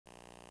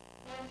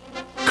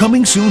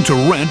Coming soon to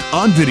rent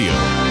on video.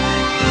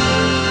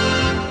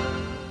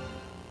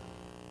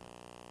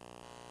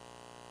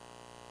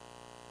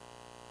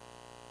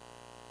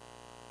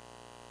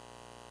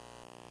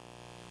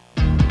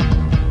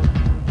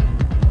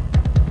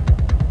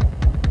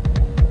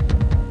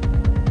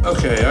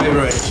 Okay, I'm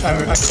ready.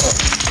 I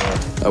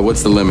call.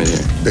 What's the limit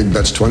here? Big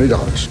bet's $20.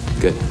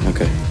 Good,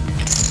 okay.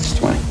 It's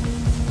 20.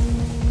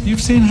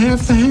 You've seen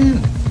half the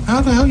hand.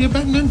 How the hell you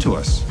betting into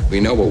us? We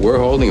know what we're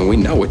holding and we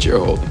know what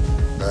you're holding.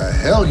 The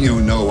hell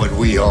you know what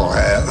we all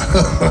have.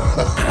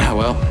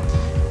 Well,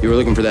 you were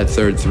looking for that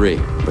third 3,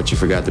 but you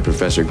forgot that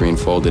Professor Green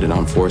folded it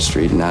on 4th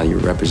Street, and now you're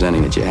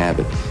representing that you have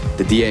it.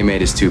 The DA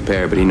made his 2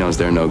 pair, but he knows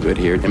they're no good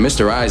here. And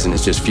Mr. Eisen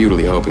is just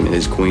futilely hoping that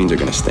his queens are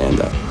going to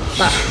stand up.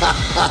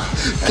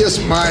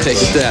 Kiss my... Take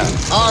it down.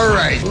 All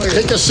right,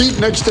 take a seat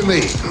next to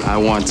me. I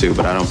want to,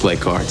 but I don't play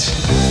cards.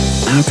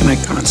 How can I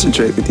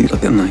concentrate with you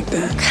looking like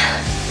that?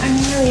 I'm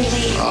really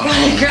late.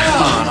 Gotta go.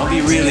 Come on, I'll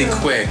be really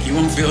quick. You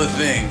won't feel a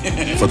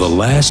thing. For the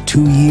last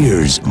 2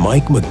 years,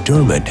 Mike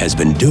McDermott has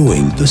been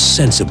doing the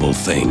sensible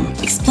thing.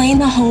 Explain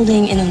the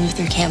holding in the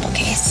Luther Campbell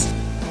case.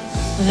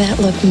 That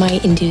look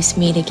might induce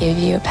me to give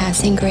you a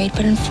passing grade,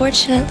 but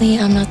unfortunately,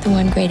 I'm not the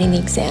one grading the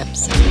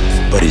exams.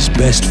 But his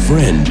best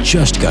friend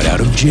just got out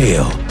of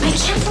jail. I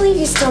can't believe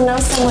you still know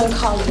someone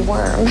called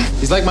Worm.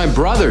 He's like my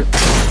brother.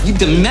 You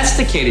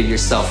domesticated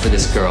yourself for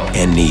this girl.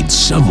 And needs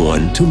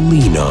someone to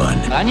lean on.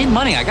 I need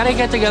money. I gotta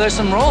get together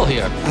some roll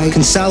here. I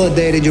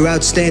consolidated your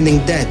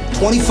outstanding debt.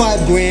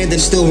 25 grand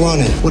and still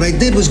running. What I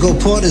did was go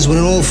partners with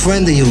an old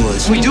friend of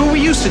yours. We do what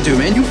we used to do,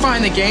 man. You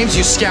find the games,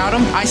 you scout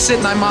them, I sit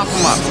and I mop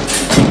them up.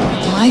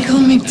 Michael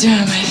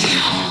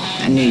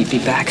McDermott. I knew you'd be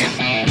back.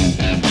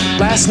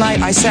 Last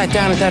night, I sat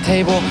down at that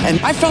table, and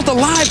I felt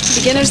alive.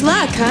 Beginner's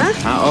luck, huh?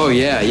 Oh,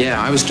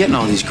 yeah. I was getting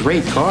all these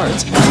great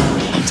cards.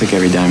 I took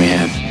every dime he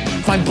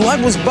had. My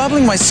blood was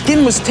bubbling, my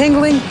skin was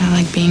tingling. I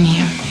like being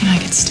here. You know, I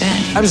could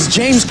stay. I was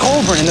James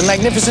Colburn in the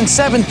Magnificent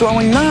Seven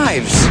throwing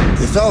knives.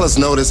 You fellas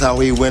notice how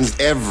he wins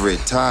every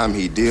time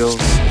he deals?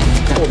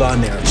 Hold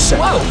on there a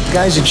second. Whoa!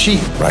 Guy's a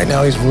cheat. Right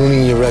now, he's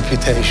ruining your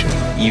reputation.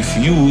 If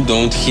you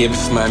don't give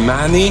my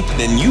money,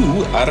 then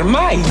you are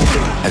mine.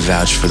 I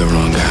vouched for the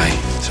wrong guy,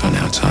 so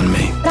now it's on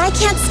me. But I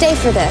can't stay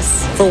for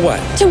this. For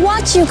what? To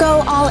watch you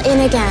go all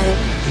in again.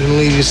 You didn't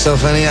leave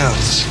yourself any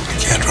outs.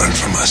 We can't run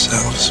from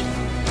ourselves.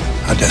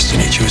 Our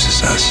destiny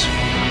chooses us.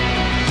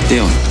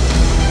 Deal.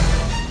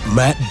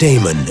 Matt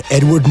Damon,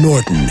 Edward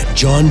Norton,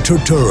 John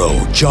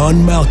Turturro, John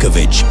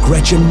Malkovich,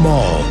 Gretchen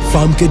Mol,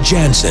 Famke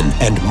Janssen,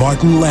 and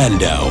Martin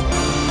Landau.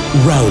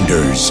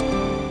 Rounders.